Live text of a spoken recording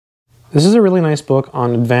This is a really nice book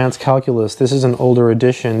on advanced calculus. This is an older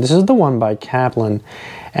edition. This is the one by Kaplan.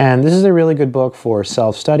 And this is a really good book for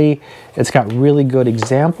self-study. It's got really good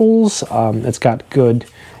examples. It's got good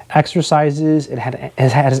exercises. It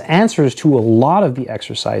has answers to a lot of the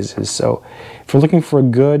exercises. So if you're looking for a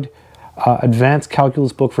good advanced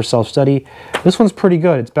calculus book for self-study, this one's pretty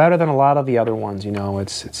good. It's better than a lot of the other ones, you know.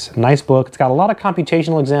 It's a nice book. It's got a lot of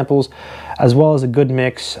computational examples as well as a good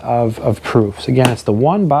mix of proofs. Again, it's the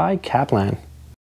one by Kaplan.